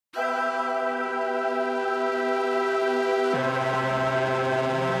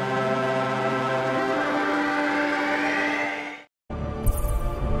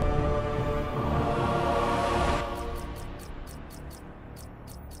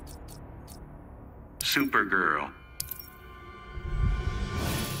Supergirl.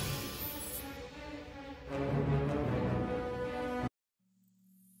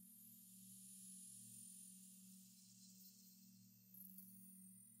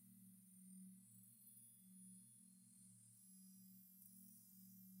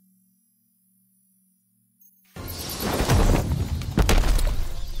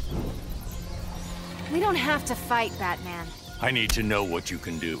 We don't have to fight, Batman. I need to know what you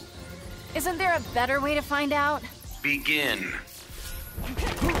can do. Isn't there a better way to find out? Begin.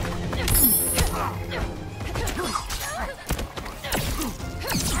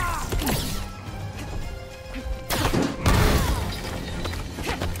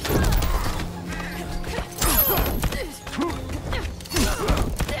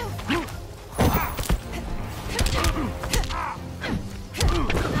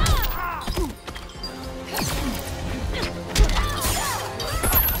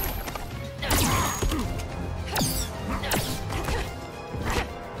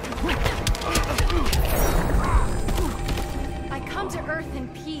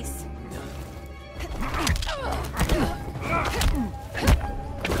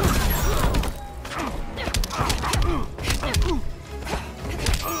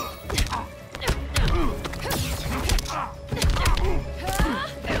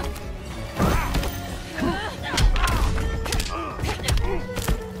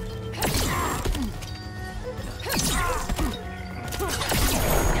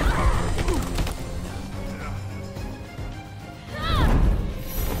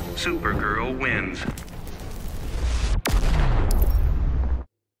 Supergirl wins.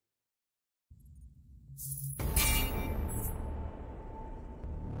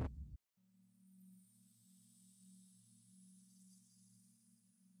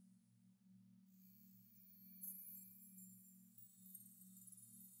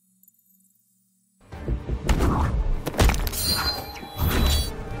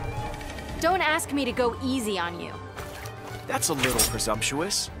 Don't ask me to go easy on you. That's a little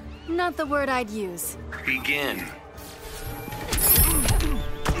presumptuous. Not the word I'd use. Begin.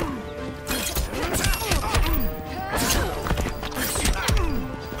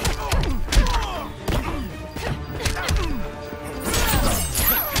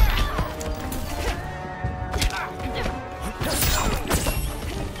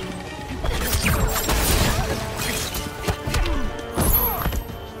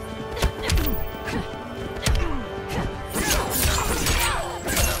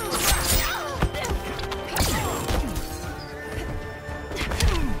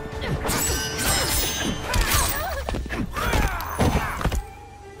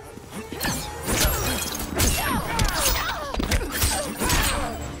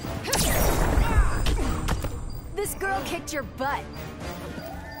 This girl kicked your butt.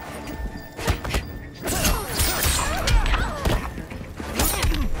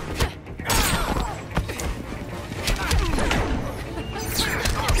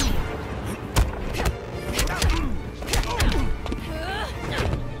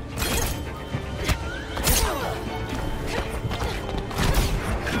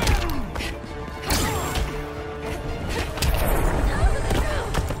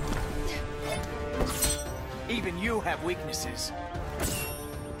 Even you have weaknesses.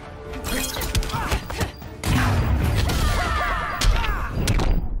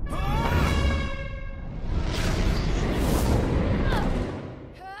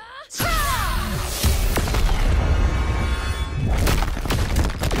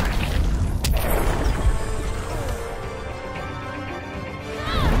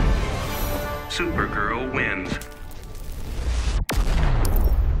 Supergirl wins.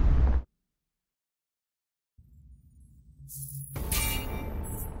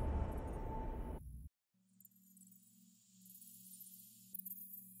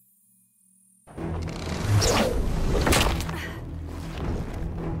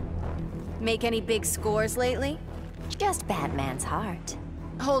 Make any big scores lately? Just Batman's heart.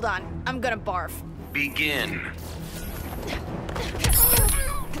 Hold on, I'm gonna barf. Begin.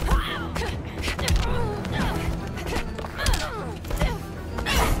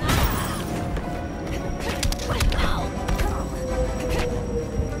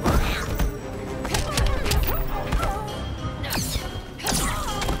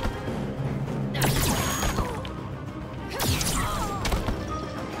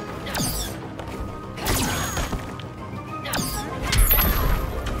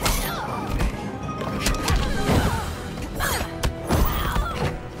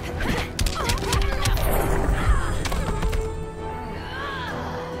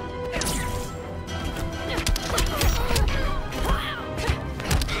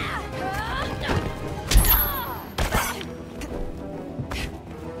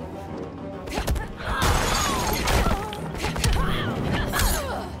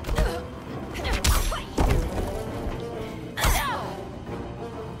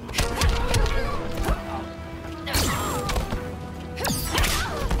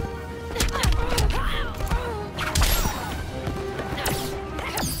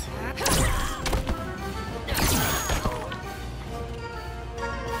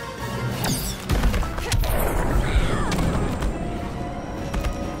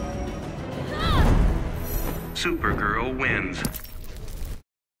 Supergirl wins.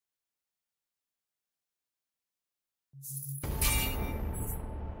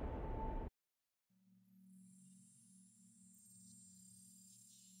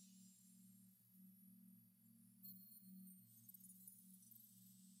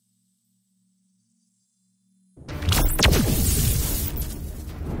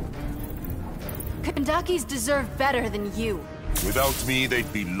 Kandakis deserve better than you. Without me,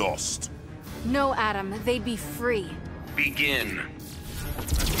 they'd be lost. No, Adam, they'd be free. Begin.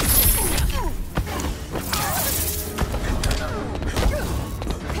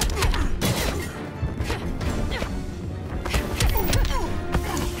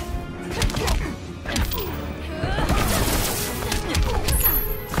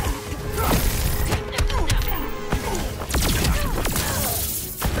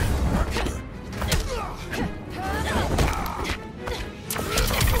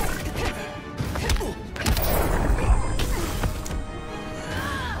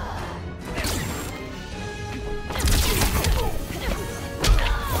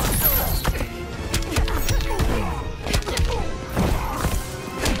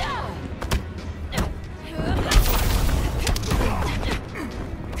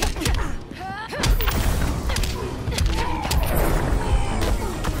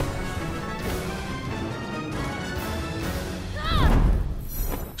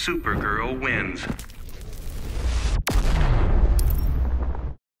 Supergirl wins.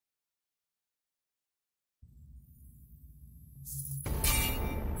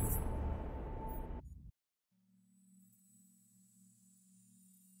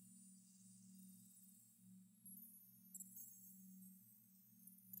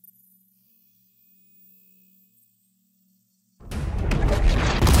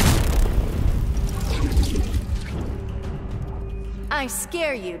 I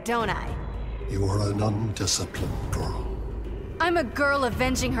scare you, don't I? You are an undisciplined girl. I'm a girl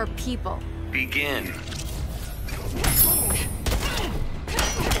avenging her people. Begin.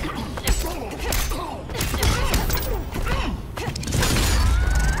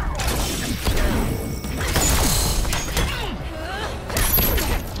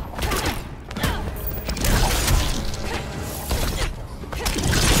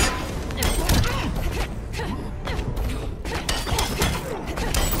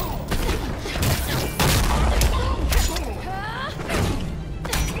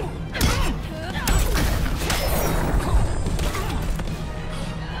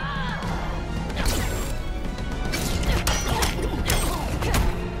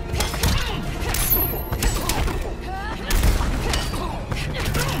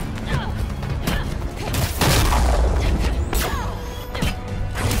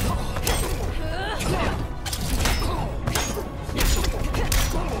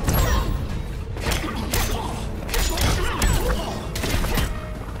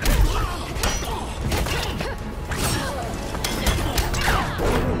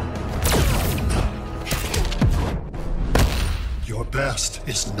 Your best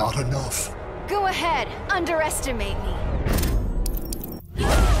is not enough. Go ahead, underestimate me.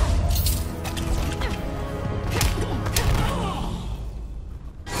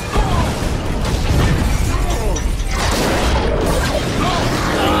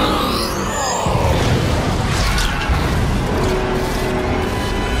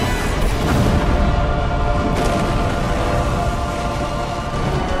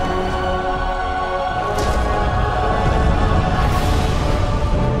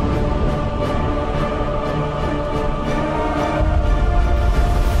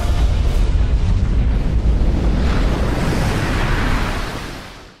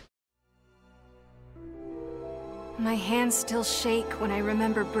 My hands still shake when I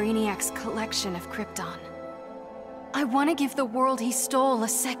remember Brainiac's collection of Krypton. I want to give the world he stole a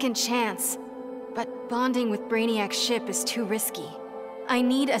second chance, but bonding with Brainiac's ship is too risky. I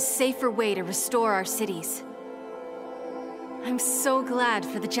need a safer way to restore our cities. I'm so glad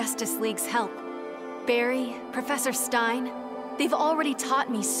for the Justice League's help. Barry, Professor Stein, they've already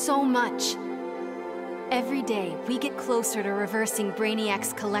taught me so much. Every day, we get closer to reversing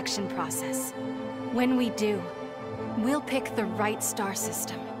Brainiac's collection process. When we do, we'll pick the right star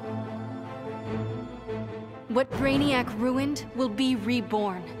system. What Brainiac ruined will be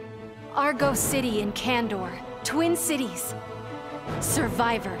reborn. Argo City and Kandor, Twin Cities.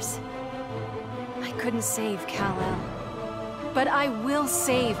 Survivors. I couldn't save Kal-El, but I will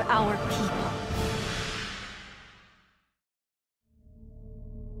save our people.